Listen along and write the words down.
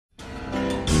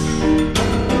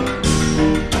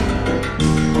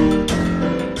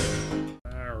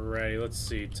let's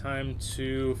see. Time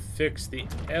to fix the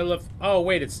Oh,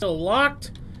 wait, it's still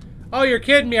locked? Oh, you're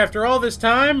kidding me after all this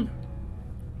time?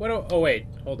 Oh, wait,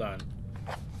 hold on.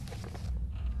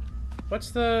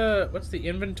 What's the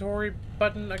inventory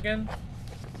button again?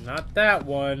 Not that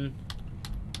one.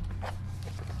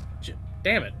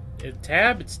 Damn it.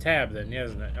 Tab? It's tab then, yeah,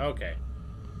 isn't it? Okay.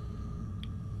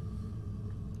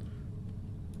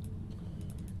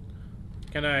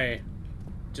 Can I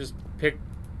just pick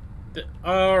the...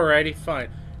 Alrighty, fine.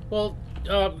 Well,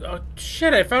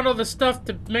 shit, I found all the stuff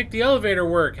to make the elevator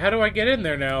work. How do I get in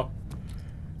there now?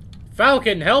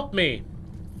 Falcon, help me!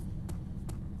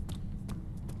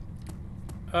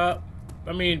 I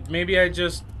mean, maybe I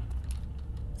just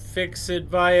fix it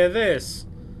via this.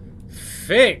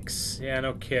 Fix? Yeah,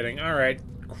 no kidding. Alright.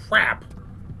 Crap.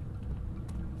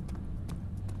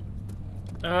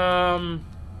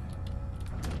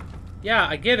 Yeah,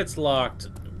 I get it's locked.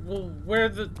 Well, where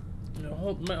the...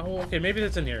 Okay, maybe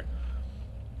that's in here.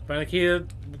 Find the key. Okay,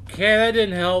 that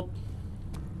didn't help.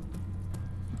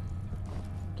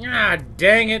 Ah,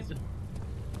 dang it.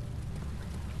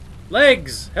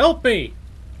 Legs, help me!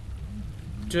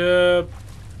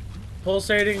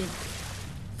 Pulsating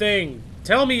thing.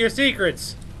 Tell me your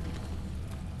secrets.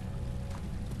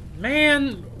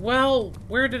 Man, well,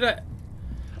 where did I...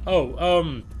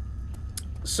 Oh,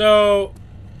 so...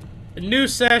 New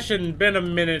session, been a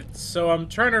minute, so I'm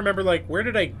trying to remember, like, where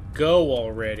did I go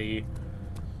already?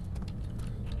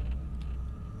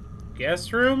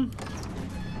 Guest room?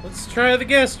 Let's try the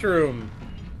guest room.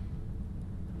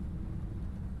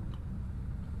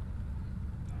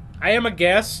 I am a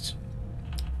guest.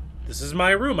 This is my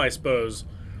room, I suppose.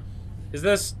 Is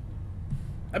this...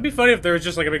 That'd be funny if there was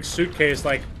just, like, a big suitcase,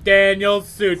 like, Daniel's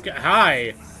suitcase.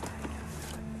 Hi.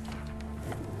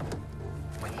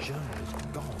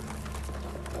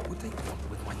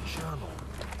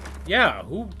 Yeah,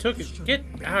 who took it? Get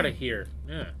out of here.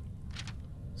 Yeah.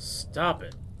 Stop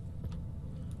it.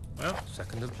 Well.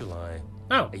 2nd of July,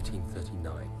 Oh.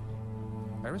 1839.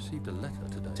 I received a letter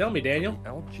today. Tell me, Daniel. From the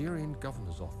Algerian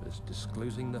governor's office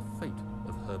disclosing the fate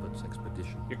of Herbert's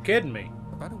expedition. You're kidding me.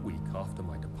 About a week after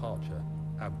my departure,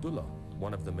 Abdullah,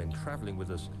 one of the men traveling with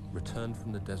us, returned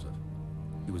from the desert.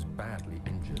 He was badly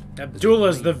injured.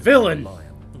 Abdullah's the villain.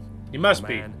 He must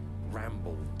be.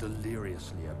 Rambled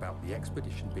deliriously about the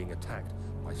expedition being attacked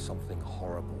by something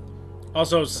horrible.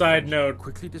 Also, side note,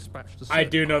 quickly dispatched I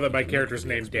do know that my character's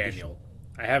named Daniel.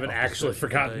 I haven't actually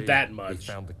forgotten that much.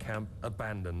 They found the camp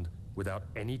abandoned without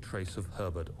any trace of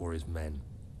Herbert or his men.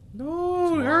 No,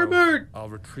 Tomorrow, Herbert! I'll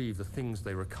retrieve the things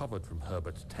they recovered from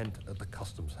Herbert's tent at the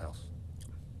customs house.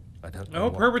 I don't know. I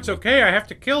hope Herbert's okay. I have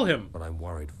to kill him. But I'm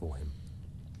worried for him.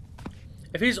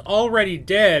 If he's already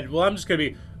dead, well, I'm just gonna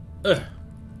be... Ugh.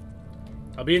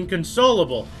 I'll be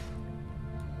inconsolable.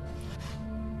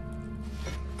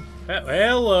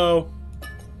 Hello.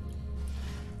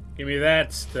 Give me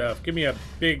that stuff. Give me a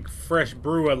big, fresh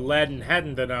brew of Aladdin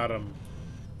Haddon.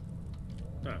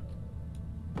 Huh.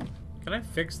 Can I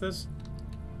fix this?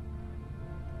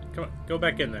 Come on, go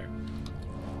back in there.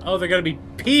 Oh, they're gonna be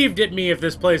peeved at me if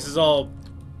this place is all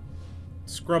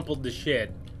scrumpled to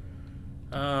shit.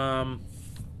 Alright,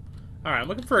 I'm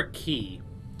looking for a key.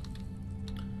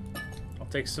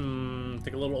 Take a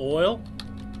little oil.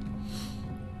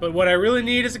 But what I really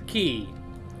need is a key.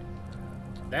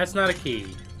 That's not a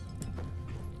key.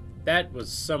 That was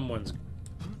someone's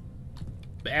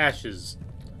ashes.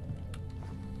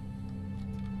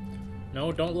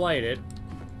 No, don't light it.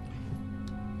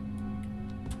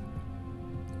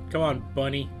 Come on,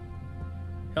 bunny.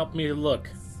 Help me look.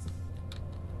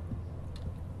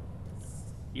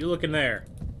 You look in there.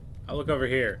 I'll look over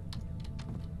here.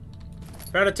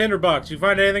 Found a tinderbox. You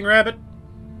find anything, Rabbit?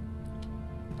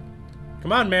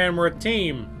 Come on, man. We're a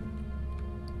team.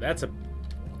 That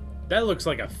looks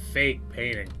like a fake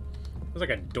painting. There's like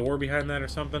a door behind that or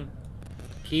something.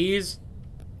 Keys?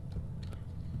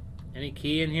 Any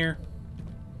key in here?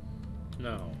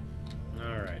 No.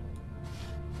 Alright.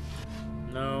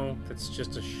 No, that's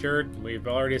just a shirt. We've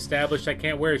already established I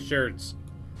can't wear shirts.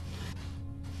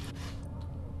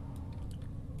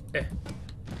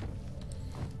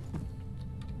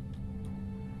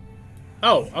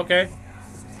 Oh, okay.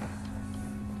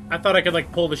 I thought I could,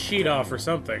 like, pull the sheet off or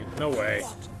something. No way.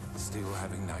 Still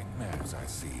having nightmares, I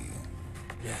see.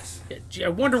 Yes. Yeah, gee, I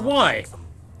wonder why.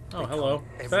 Oh, hello.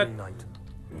 Is that... Every night.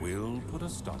 We'll put a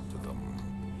stop to them.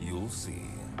 You'll see.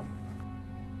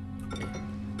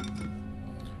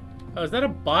 Oh, is that a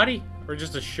body? Or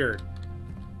just a shirt?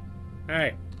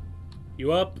 Hey.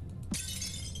 You up? I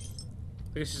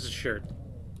think it's just a shirt.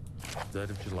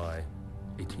 3rd of July,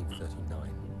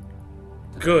 1839.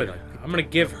 Good. I'm gonna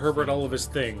give Herbert all of his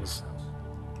things.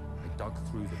 dug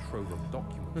through the trove of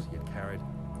documents he had carried,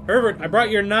 Herbert, I brought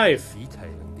your knife.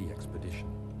 detailing the expedition.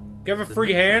 Do you have a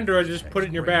free hand, or I just put it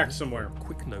in your back somewhere?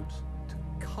 Quick notes to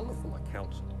colourful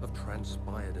accounts of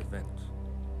transpired events.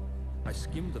 I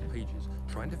skimmed the pages,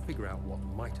 trying to figure out what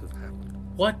might have happened.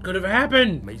 What could have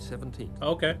happened? May 17th,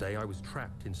 Okay. the day I was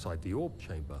trapped inside the orb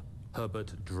chamber,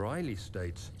 Herbert dryly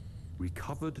states,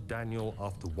 recovered Daniel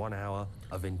after 1 hour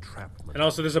of entrapment. And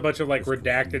also there's a bunch of, like,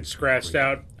 redacted, scratched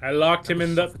out. I locked him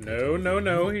in the...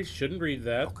 No, he shouldn't read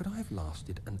that. How could I have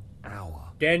lasted an hour?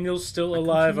 Daniel's still I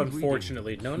alive, continued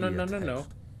unfortunately. reading No. the clear text.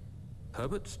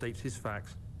 Herbert states his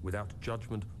facts without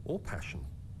judgment or passion,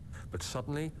 but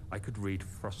suddenly I could read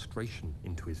frustration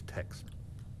into his text.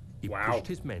 He pushed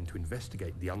his men to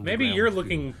investigate the underground. Maybe you're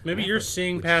field, maybe you're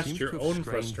seeing which past seemed your to have own strained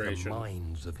frustration. The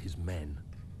minds of his men.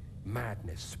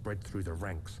 Madness spread through the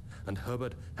ranks, and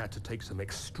Herbert had to take some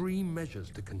extreme measures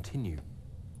to continue.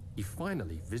 He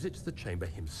finally visits the chamber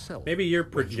himself. Maybe you're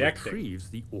where he projecting.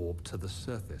 retrieves the orb to the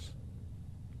surface.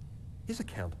 His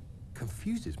account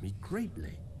confuses me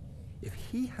greatly. If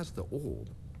he has the orb,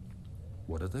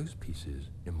 what are those pieces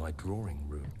in my drawing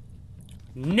room?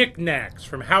 Knickknacks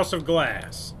from House of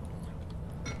Glass.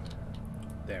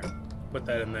 There. Put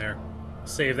that in there.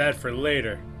 Save that for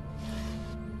later.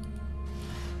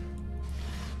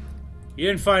 You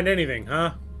didn't find anything,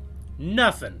 huh?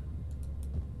 Nothing.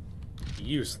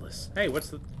 Useless. Hey, what's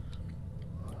the...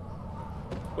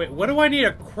 Wait, what do I need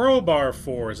a crowbar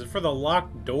for? Is it for the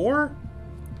locked door?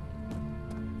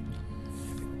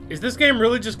 Is this game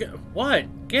really just...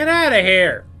 What? Get out of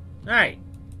here! Hey.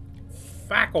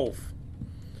 Fuck off.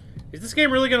 Is this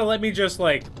game really gonna let me just,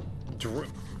 like...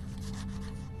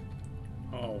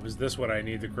 Oh, is this what I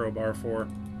need the crowbar for?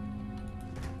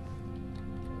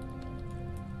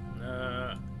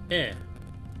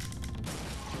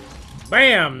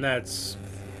 Bam! That's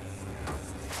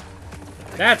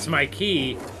my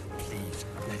key. Please,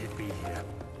 let it be here.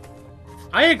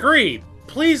 I agree.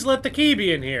 Please let the key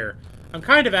be in here. I'm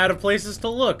kind of out of places to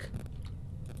look.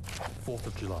 4th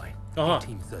of July, Uh-huh.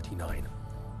 1839.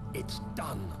 It's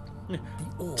done. The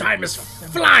orb Time is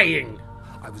assembled. flying!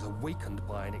 I was awakened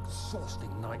by an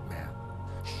exhausting nightmare.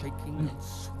 Shaking and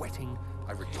sweating,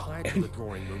 I retired to the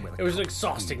drawing room where It was an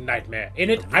exhausting nightmare. In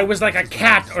it, I was like a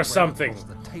cat or something.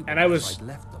 And I was... I'd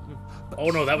left them, but Oh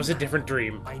no, that was a different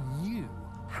dream. I knew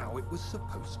how it was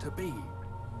supposed to be.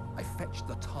 I fetched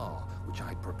the tar, which I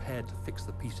had prepared to fix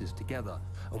the pieces together,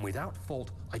 and without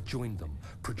fault, I joined them,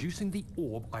 producing the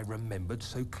orb I remembered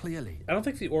so clearly. I don't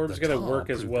think the orb's The gonna tar work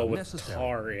as proved well with unnecessary.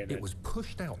 tar in it. It was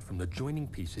pushed out from the joining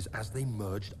pieces as they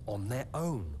merged on their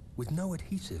own, with no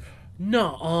adhesive.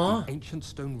 Nuh-uh. The ancient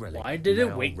stone relic. Why did it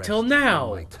now wait till rests now?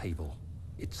 on my table.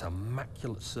 Its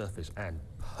immaculate surface and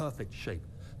perfect shape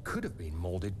could have been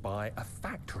molded by a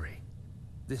factory.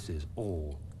 This is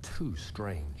all too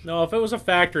strange. No, if it was a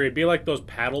factory, it'd be like those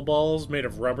paddle balls made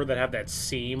of rubber that have that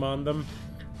seam on them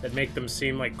that make them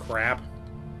seem like crap.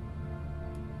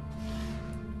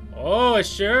 Oh, a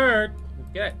shirt.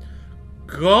 Get it.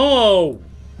 Go!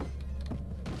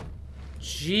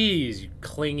 Jeez, you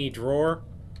clingy drawer.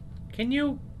 Can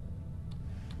you...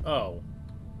 Oh.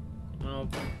 Well,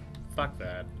 fuck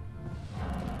that.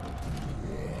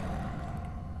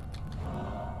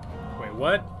 Wait,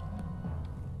 what?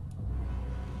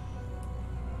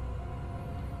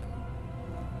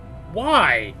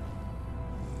 Why?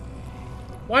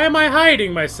 Why am I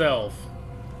hiding myself?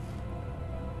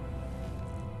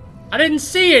 I didn't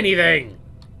see anything!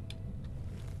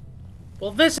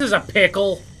 Well, this is a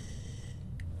pickle.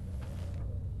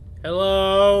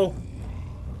 Hello?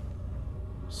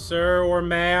 Sir or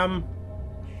ma'am?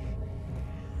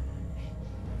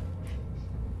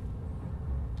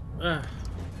 Ugh.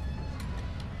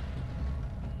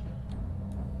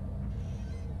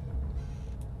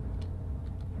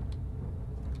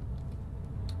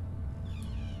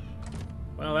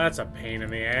 Well, that's a pain in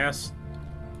the ass.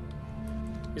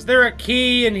 Is there a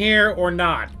key in here or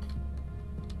not?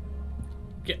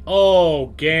 Oh,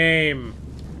 game.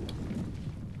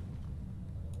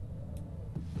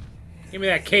 Give me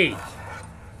that key.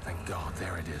 Thank God,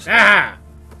 there it is. Ah!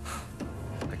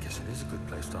 I guess it is a good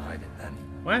place to hide it then.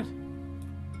 What?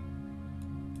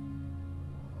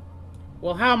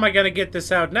 Well, how am I gonna get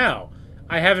this out now?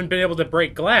 I haven't been able to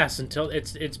break glass until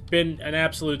it's been an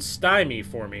absolute stymie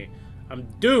for me. I'm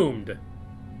doomed.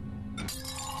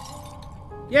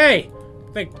 Yay!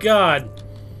 Thank God.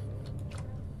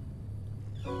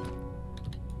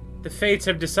 The fates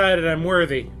have decided I'm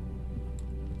worthy.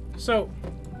 So,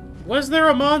 was there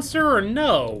a monster or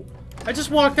no? I just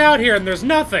walked out here and there's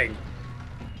nothing.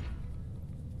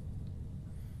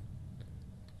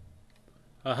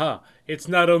 Aha, it's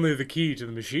not only the key to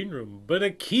the machine room, but a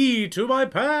key to my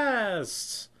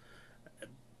past!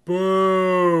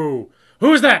 Boo!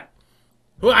 Who's that?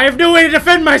 I have no way to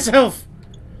defend myself!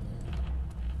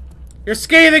 Your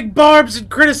scathing barbs and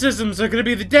criticisms are gonna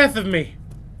be the death of me!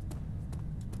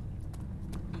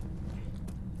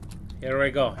 Here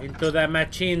we go, into the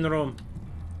machine room.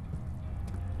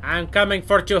 I'm coming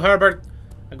for you, Herbert.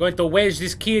 I'm going to wedge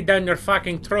this key down your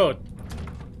fucking throat.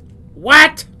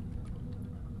 What?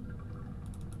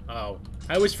 Oh,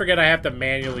 I always forget I have to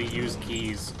manually use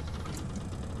keys.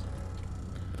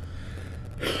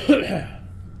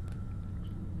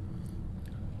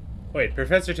 Wait,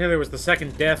 Professor Taylor was the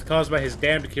second death caused by his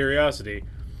damned curiosity.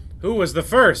 Who was the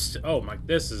first? Oh my,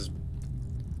 this is...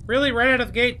 Really? Right out of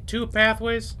the gate? 2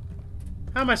 pathways?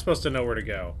 How am I supposed to know where to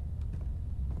go?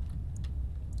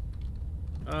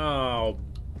 Oh,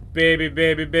 baby,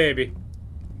 baby, baby.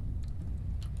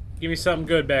 Give me something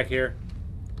good back here.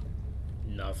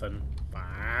 Nothing.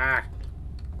 Ah.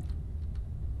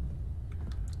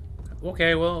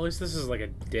 Okay, well, at least this is like a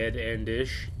dead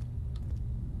end-ish.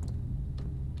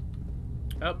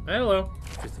 Oh, hello.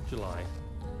 5th of July,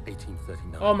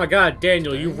 1839. Oh my god,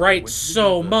 Daniel, you write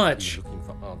so much. Looking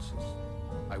for answers.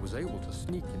 I was able to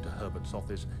sneak into Herbert's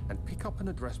office and pick up an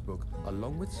address book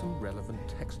along with some relevant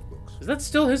textbooks. Is that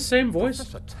still his same voice?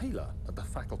 Professor Taylor at the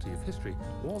Faculty of History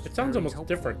was It sounds very almost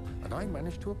helpful, different. and I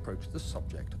managed to approach the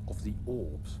subject of the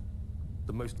orbs.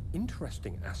 The most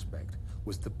interesting aspect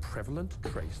was the prevalent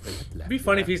trace they had left. It'd be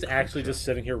funny if in he's that actually culture. just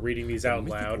sitting here reading these out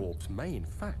The mythic loud. orbs may, in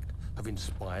fact, have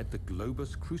inspired the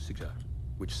Globus Cruciger,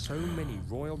 which so many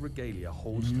royal regalia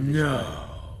holds to this day.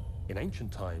 In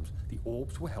ancient times, the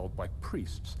orbs were held by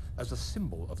priests as a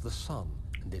symbol of the sun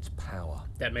and its power.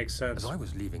 That makes sense. As I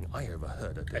was leaving, I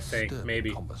overheard a I think, disturbing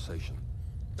maybe. conversation.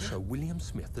 Sir William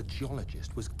Smith, the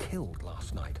geologist, was killed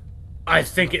last night. I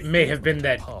think it may have been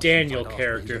that Past Daniel since I'd asked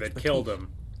for his character that killed expertise.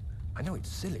 him. I know it's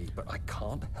silly, but I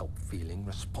can't help feeling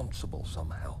responsible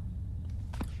somehow.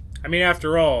 I mean,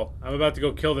 after all, I'm about to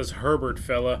go kill this Herbert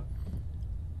fella.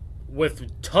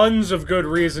 With tons of good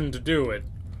reason to do it.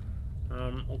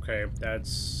 Okay,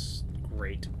 that's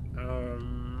great.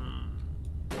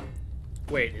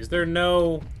 Wait, is there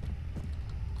no...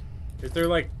 Is there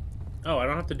like... Oh, I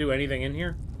don't have to do anything in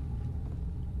here?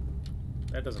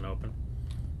 That doesn't open.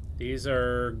 These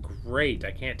are great.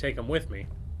 I can't take them with me.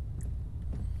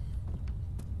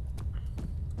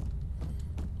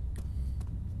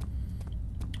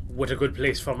 What a good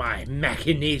place for my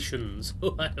machinations.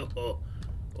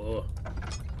 Oh,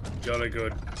 jolly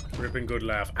good. Ripping good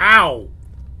laugh. Ow!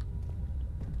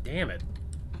 Damn it.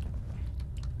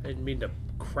 I didn't mean to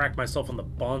crack myself on the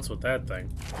bonds with that thing.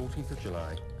 14th of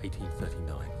July,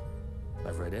 1839.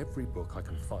 I've read every book I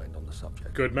can find on the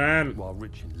subject. Good man. While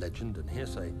rich in legend and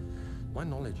hearsay, my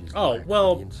knowledge is Oh, lacked for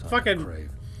well, the insight I fucking...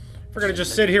 crave. If we're gonna Some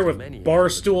just sit here with legends are many,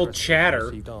 barstool but chatter.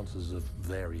 received answers of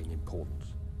varying importance.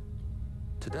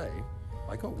 Today,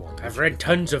 I got one. I've which read differed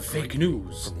tons of fake greatly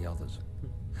news. from the others.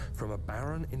 From a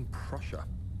baron in Prussia.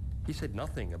 He said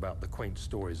nothing about the quaint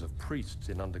stories of priests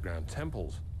in underground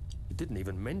temples. He didn't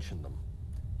even mention them.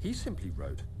 He simply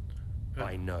wrote,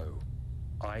 I know.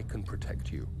 I can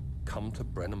protect you. Come to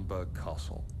Brennenburg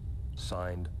Castle.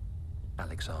 Signed,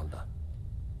 Alexander.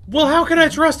 Well, how can I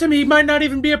trust him? He might not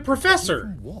even be a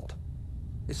professor. Even what?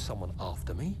 Is someone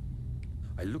after me?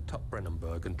 I looked up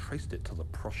Brennenburg and traced it to the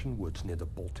Prussian woods near the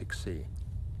Baltic Sea.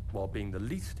 While being the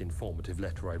least informative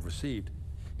letter I've received,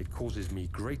 it causes me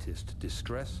greatest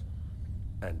distress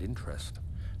and interest.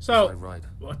 So, As I write,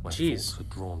 my jeez. thoughts are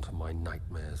drawn to my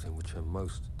nightmares in which a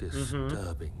most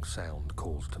disturbing sound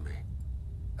calls to me.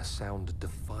 A sound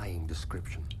defying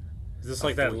description. Is this A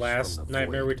like that voice last from the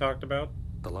nightmare void. we talked about?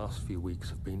 The last few weeks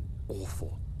have been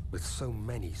awful, with so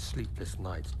many sleepless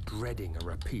nights dreading a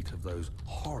repeat of those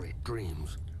horrid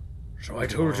dreams. So I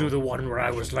told you the one where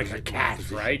I was like a cat,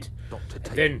 right? Dr. And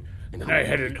Tate, then in I hopes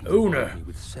had he an can provide owner. me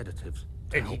with sedatives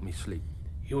to And help me sleep.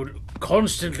 He would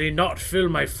constantly not fill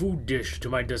my food dish to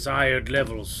my desired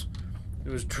levels. It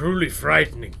was truly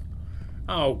frightening.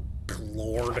 Oh,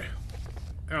 Lord.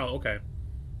 Oh, okay.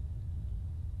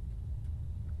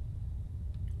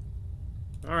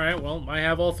 Alright, well, I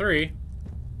have all 3.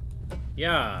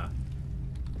 Yeah.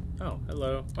 Oh,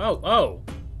 hello. Oh!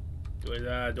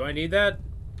 Do I need that?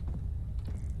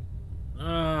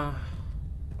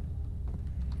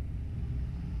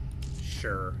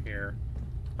 Sure, here.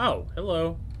 Oh,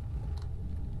 hello.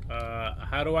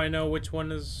 How do I know which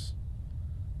one is...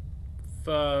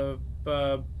 Oh,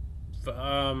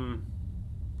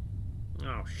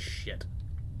 shit.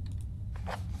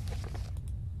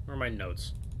 Where are my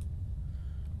notes?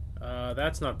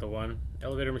 That's not the one.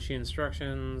 Elevator machine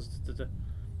instructions.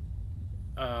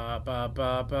 Ba ba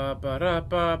ba ba da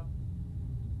ba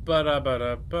ba da ba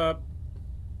da ba.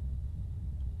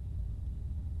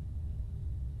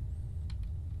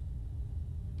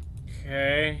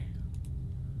 Okay.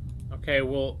 Okay,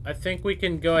 well, I think we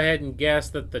can go ahead and guess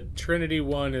that the Trinity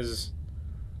one is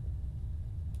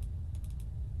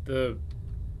the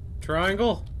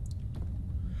triangle?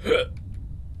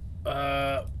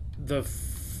 The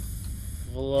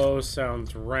flow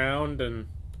sounds round and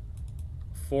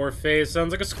four phase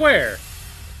sounds like a square.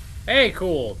 Hey,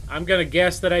 cool. I'm gonna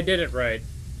guess that I did it right.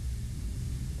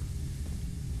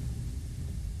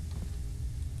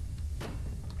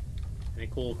 Any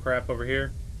cool crap over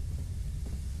here?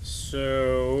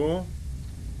 So...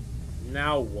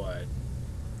 now what?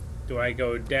 Do I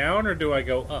go down or do I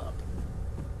go up?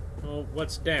 Well,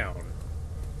 what's down?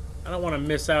 I don't want to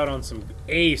miss out on some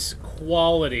ace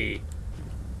quality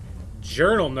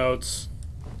journal notes.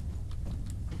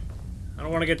 I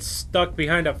don't want to get stuck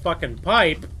behind a fucking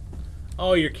pipe.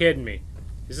 Oh, you're kidding me.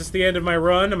 Is this the end of my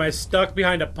run? Am I stuck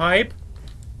behind a pipe?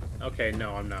 Okay,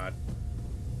 no, I'm not.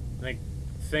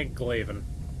 Think Glaven.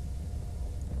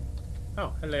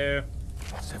 Oh, hello.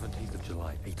 17th of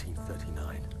July,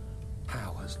 1839.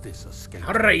 How has this escaped?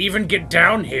 How did I even get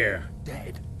down here?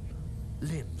 Dead.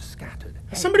 Limbs scattered.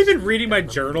 Has somebody been reading my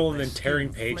journal and then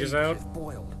tearing pages out?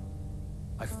 Boiled.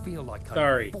 I feel like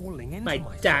Sorry. I'm falling into My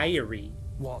myself. diary.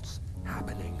 What's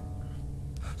happening?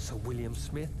 Sir William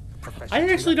Smith, Professor I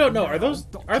actually don't know. Now,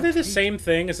 Are they the Dr. same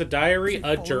thing as a diary, Is it a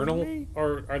following journal, me?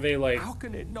 or are they like How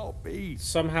can it not be?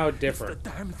 somehow It's different?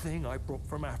 the damn thing I brought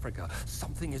from Africa.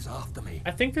 Something is after me.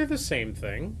 I think they're the same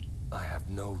thing. I have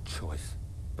no choice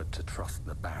but to trust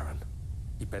the Baron.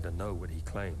 He better know what he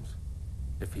claims.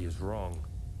 If he is wrong,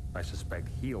 I suspect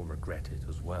he'll regret it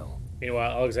as well.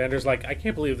 Meanwhile, Alexander's like, I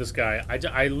can't believe this guy.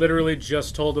 I literally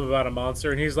just told him about a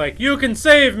monster, and he's like, you can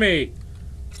save me!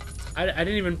 I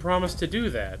didn't even promise to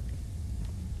do that.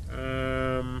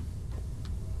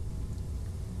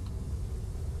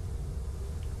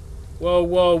 Whoa,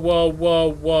 whoa, whoa,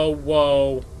 whoa, whoa,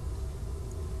 whoa.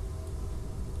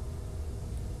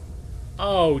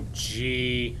 Oh,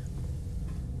 gee.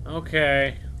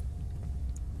 Okay.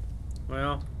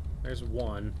 Well, there's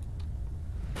one.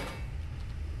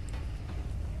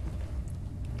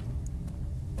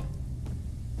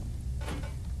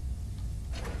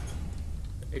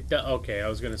 Okay, I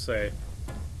was gonna say.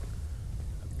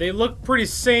 They look pretty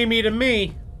samey to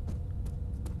me.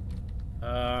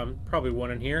 Probably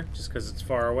one in here, just because it's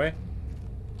far away.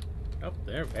 Oh,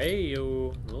 there. Hey,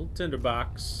 yo. Little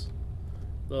tinderbox.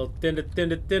 Little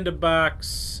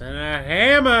tinderbox. And a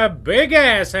hammer. Big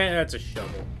ass hammer. That's a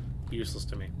shovel. Useless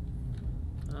to me.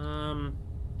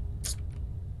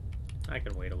 I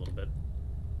can wait a little bit.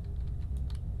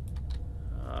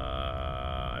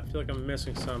 I feel like I'm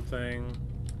missing something.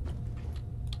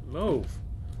 Move.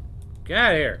 Get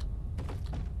out of here.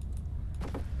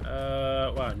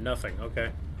 Wow, nothing.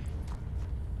 Okay.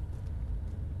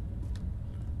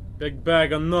 Big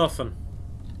bag of nothing.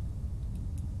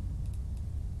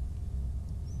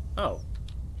 Oh.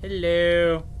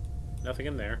 Hello. Nothing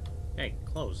in there. Hey,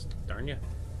 closed. Darn ya.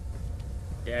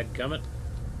 Dadgummit.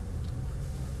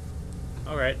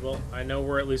 Alright, well, I know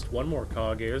where at least one more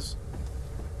cog is.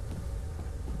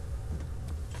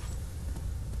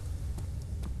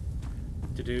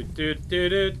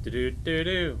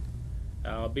 Do-do-do-do-do-do-do-do.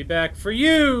 I'll be back for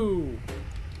you!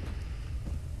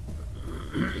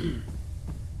 I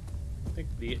think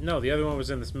the other one was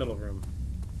in this middle room.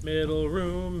 Middle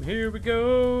room, here we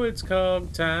go, it's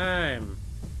cog time.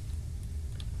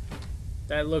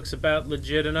 That looks about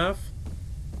legit enough.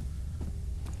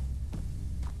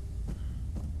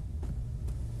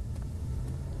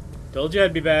 Told you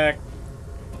I'd be back.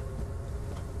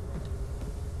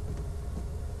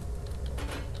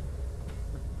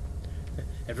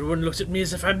 Everyone looks at me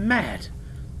as if I'm mad.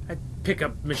 I pick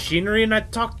up machinery and I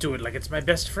talk to it like it's my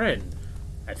best friend.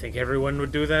 I think everyone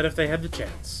would do that if they had the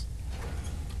chance.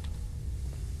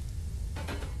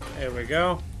 There we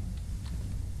go.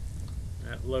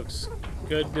 That looks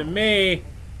good to me.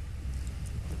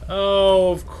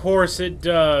 Oh, of course it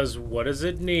does. What does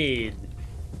it need?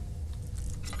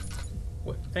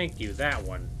 What? Thank you, that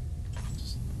one.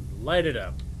 Just light it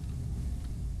up.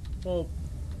 Well,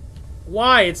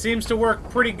 why? It seems to work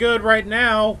pretty good right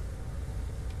now.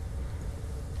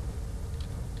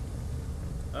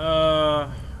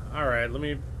 Alright, let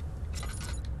me...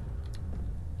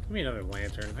 Give me another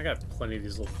lantern. I got plenty of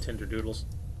these little tinder doodles.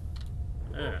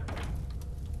 Ah.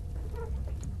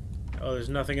 Oh, there's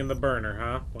nothing in the burner,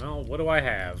 huh? Well, what do I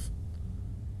have?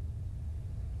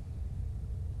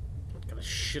 Got a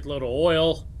shitload of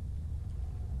oil.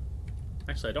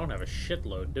 Actually, I don't have a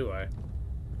shitload, do I?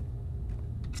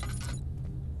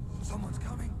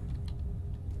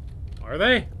 Are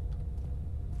they?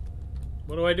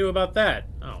 What do I do about that?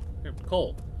 Oh, here,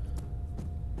 coal.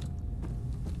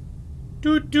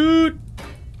 Doot doot!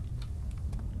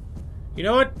 You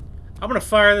know what? I'm gonna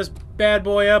fire this bad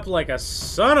boy up like a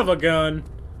son of a gun.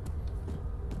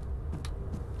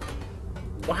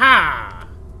 Waha!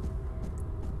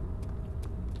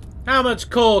 How much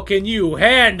coal can you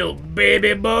handle,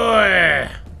 baby boy?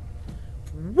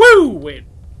 Woo! Wait.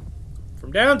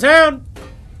 From downtown?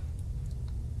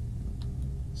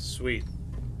 Sweet.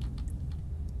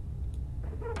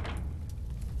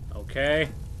 Okay.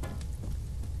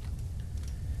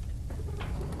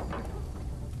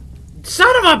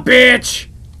 Son of a bitch!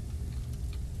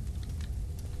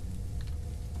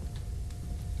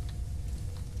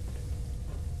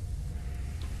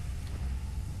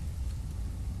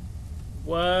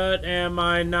 What am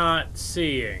I not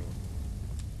seeing?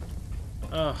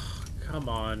 Ugh, come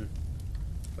on.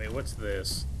 Wait, what's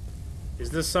this? Is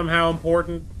this somehow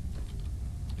important?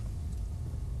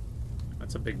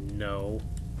 That's a big no.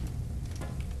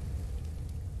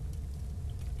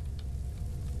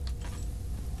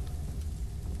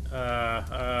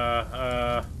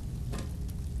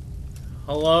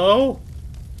 Hello?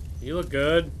 You look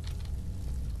good.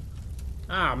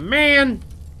 Ah, man!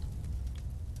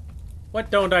 What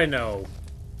don't I know?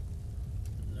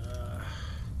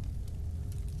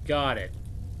 Got it.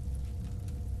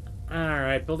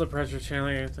 Alright, build a pressure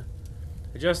channel.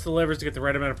 Adjust the levers to get the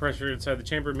right amount of pressure inside the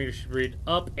chamber. Meter should read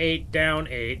up 8, down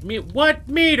 8. What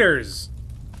meters?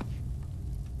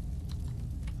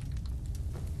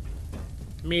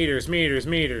 Meters, meters,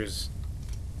 meters.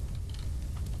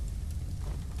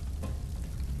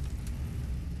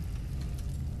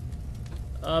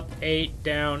 Up 8,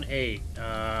 down 8.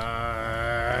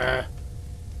 Are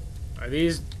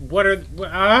these... What are...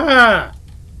 Ah!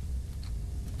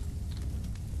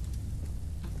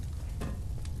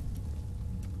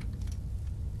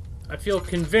 I feel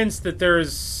convinced that there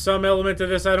is some element to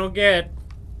this I don't get.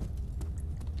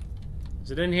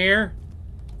 Is it in here?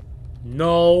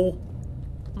 No.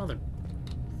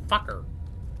 Motherfucker.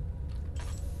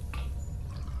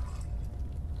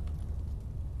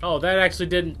 Oh, that actually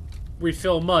didn't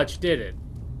refill much, did it?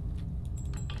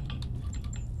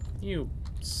 You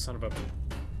son of a...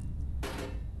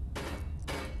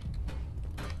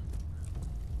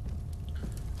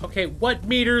 Okay, what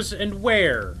meters and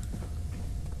where?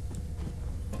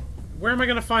 Where am I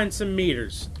gonna find some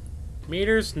meters?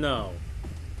 Meters? No.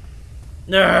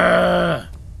 Ugh.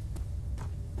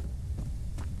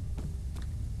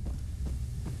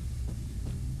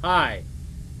 Hi.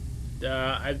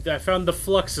 I found the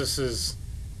fluxuses.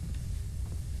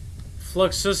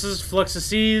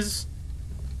 Fluxuses?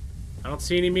 I don't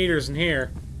see any meters in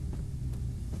here.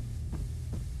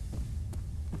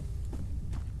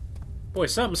 Boy,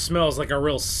 something smells like a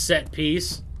real set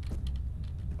piece.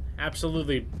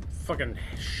 Absolutely fucking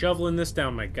shoveling this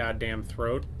down my goddamn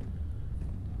throat.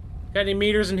 Got any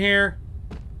meters in here?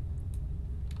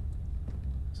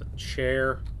 It's a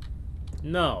chair.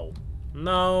 No.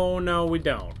 No, we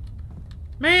don't.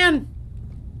 Man!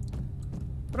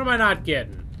 What am I not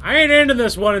getting? I ain't into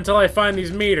this one until I find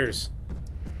these meters.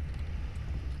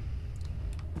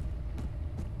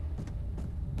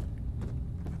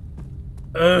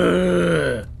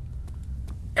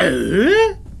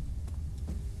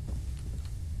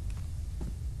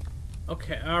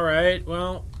 Okay, alright,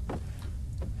 well...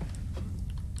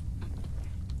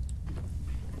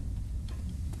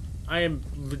 I am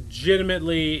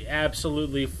legitimately,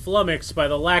 absolutely flummoxed by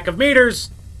the lack of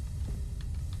meters!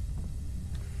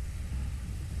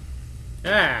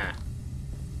 Ah!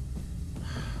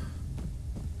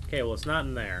 Okay, well, it's not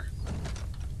in there.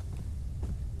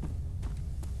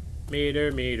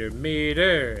 Meter, meter,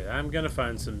 meter. I'm gonna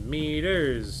find some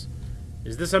meters.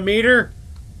 Is this a meter?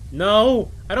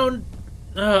 No! I don't...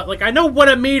 like, I know what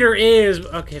a meter is.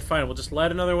 Okay, fine. We'll just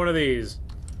light another one of these.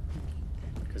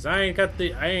 Because I ain't got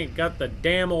the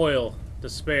damn oil to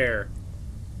spare.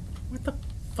 What the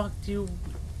fuck do you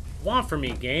want from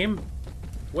me, game?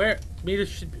 Where... Meters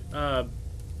should be...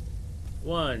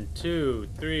 1, 2,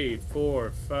 3,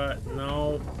 4, 5...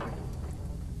 No.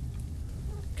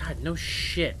 God, no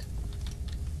shit.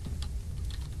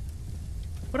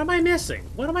 What am I missing?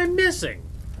 What am I missing?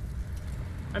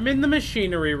 I'm in the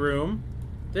machinery room.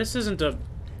 This isn't a...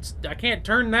 I can't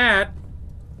turn that.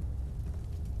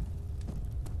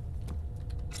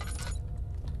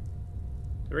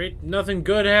 There ain't nothing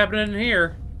good happening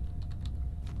here.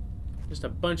 Just a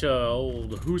bunch of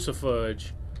old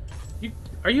hoosafudge.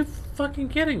 Are you fucking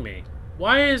kidding me?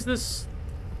 Why is this...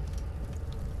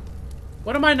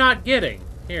 What am I not getting?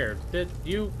 Here, did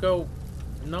you go...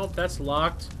 Nope, that's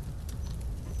locked.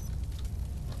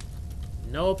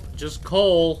 Nope, just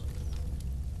coal.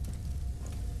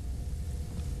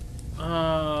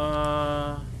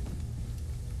 I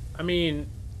mean,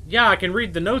 yeah, I can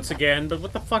read the notes again, but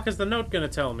what the fuck is the note gonna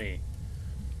tell me?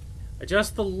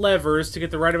 Adjust the levers to get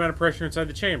the right amount of pressure inside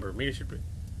the chamber. Meter should be...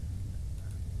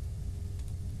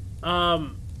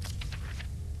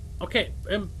 Okay.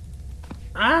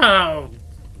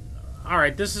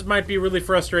 Alright, might be really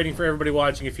frustrating for everybody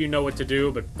watching if you know what to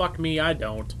do, but fuck me, I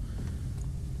don't.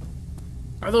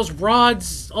 Are those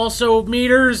rods also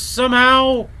meters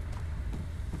somehow?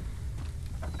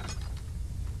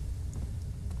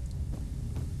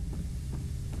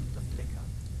 The flicker,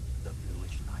 the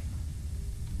bluish light.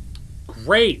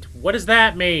 Great! What does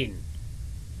that mean?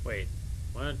 Wait,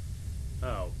 what?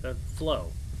 Oh, that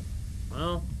flow.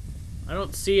 Well, I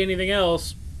don't see anything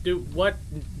else. What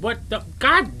the...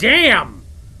 God damn!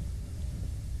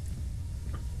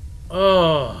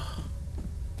 Oh.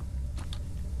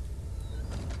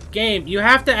 Game, you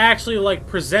have to actually, like,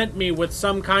 present me with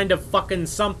some kind of fucking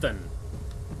something.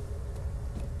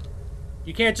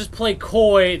 You can't just play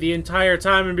coy the entire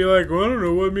time and be like, well, I don't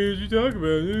know what means you talk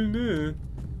about.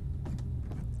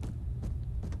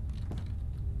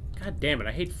 God damn it,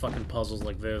 I hate fucking puzzles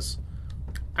like this.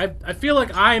 I feel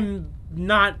like I'm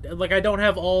not... Like, I don't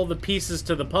have all the pieces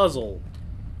to the puzzle.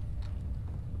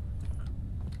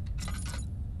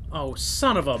 Oh,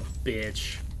 son of a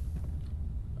bitch.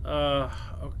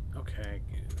 Okay.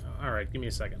 Alright, give me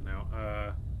a second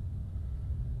now.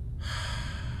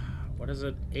 What is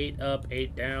it? 8 up,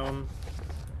 8 down.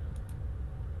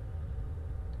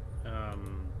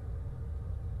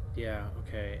 Yeah,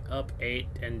 okay. Up 8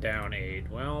 and down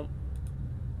 8. Well,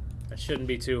 that shouldn't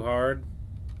be too hard.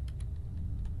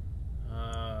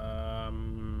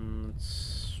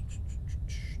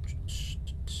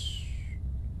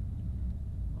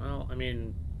 Well, I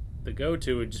mean, the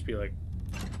go-to would just be like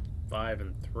 5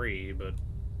 and 3, but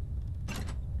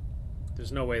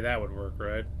there's no way that would work,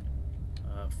 right?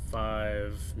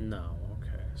 5, no.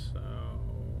 Okay, so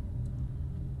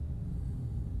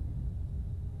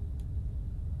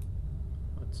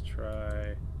let's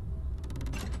try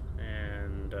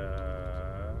and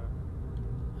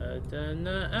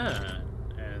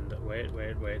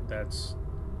wait, that's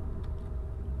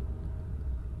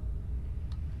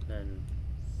then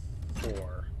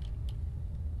 4,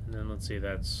 and then let's see,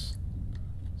 that's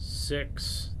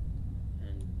 6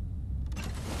 and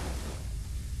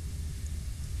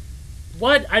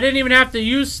what? I didn't even have to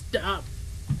use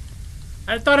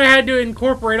I thought I had to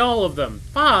incorporate all of them.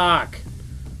 Fuck.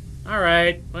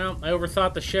 Alright, well, I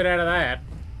overthought the shit out of that.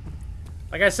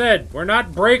 Like I said, we're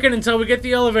not breaking until we get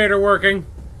the elevator working.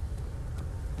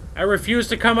 I refuse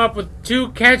to come up with too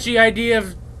catchy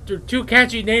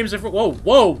names of...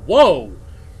 Whoa!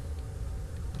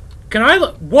 Can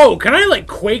I, like,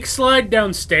 quake slide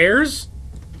downstairs?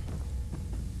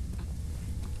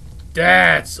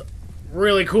 That's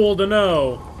really cool to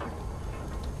know.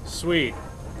 Sweet.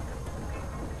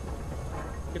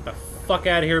 Get the fuck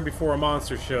out of here before a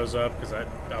monster shows up, because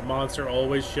a monster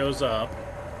always shows up.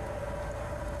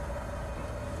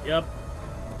 Yep.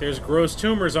 There's gross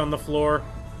tumors on the floor.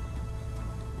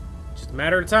 Just a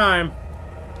matter of time.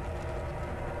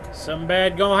 Something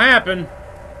bad gonna happen.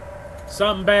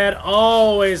 Something bad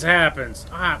always happens.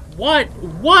 What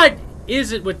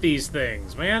is it with these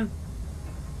things, man?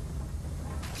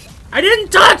 I didn't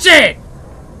touch it!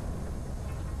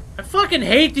 I fucking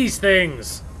hate these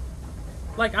things.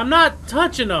 Like, I'm not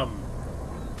touching them.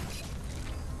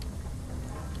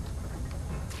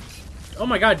 Oh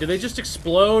my god, did they just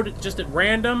explode just at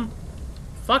random?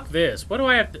 Fuck this. What do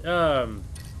I have to...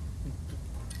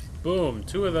 Boom,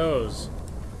 2 of those.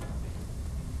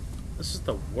 This is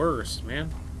the worst, man.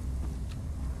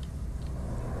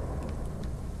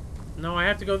 No, I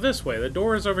have to go this way. The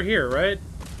door is over here, right?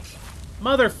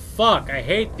 Motherfuck, I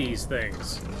hate these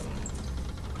things.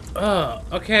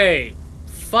 Okay.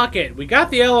 Fuck it. We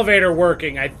got the elevator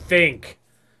working, I think.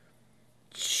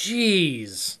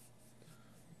 Jeez.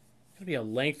 Gonna be a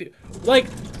lengthy... Like,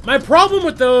 my problem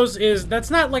with those is that's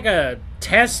not like a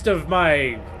test of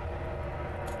my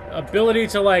ability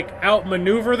to, like,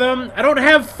 outmaneuver them. I don't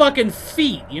have fucking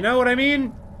feet, you know what I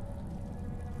mean?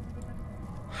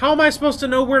 How am I supposed to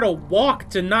know where to walk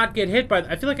to not get hit by...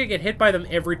 I feel like I get hit by them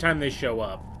every time they show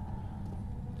up.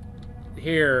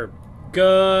 Here.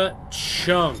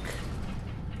 Chunk.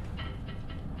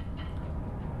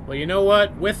 Well, you know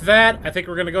what? With that, I think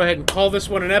we're gonna go ahead and call this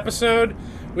one an episode.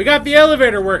 We got the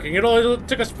elevator working. It only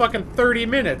took us fucking 30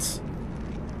 minutes.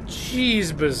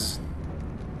 Jeez, buzz.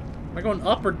 Am I going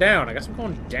up or down? I guess I'm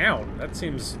going down. That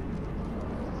seems...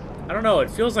 I don't know.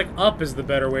 It feels like up is the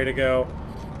better way to go.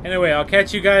 Anyway, I'll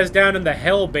catch you guys down in the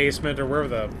hell basement or wherever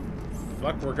the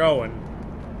fuck we're going.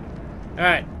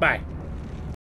 Alright, bye.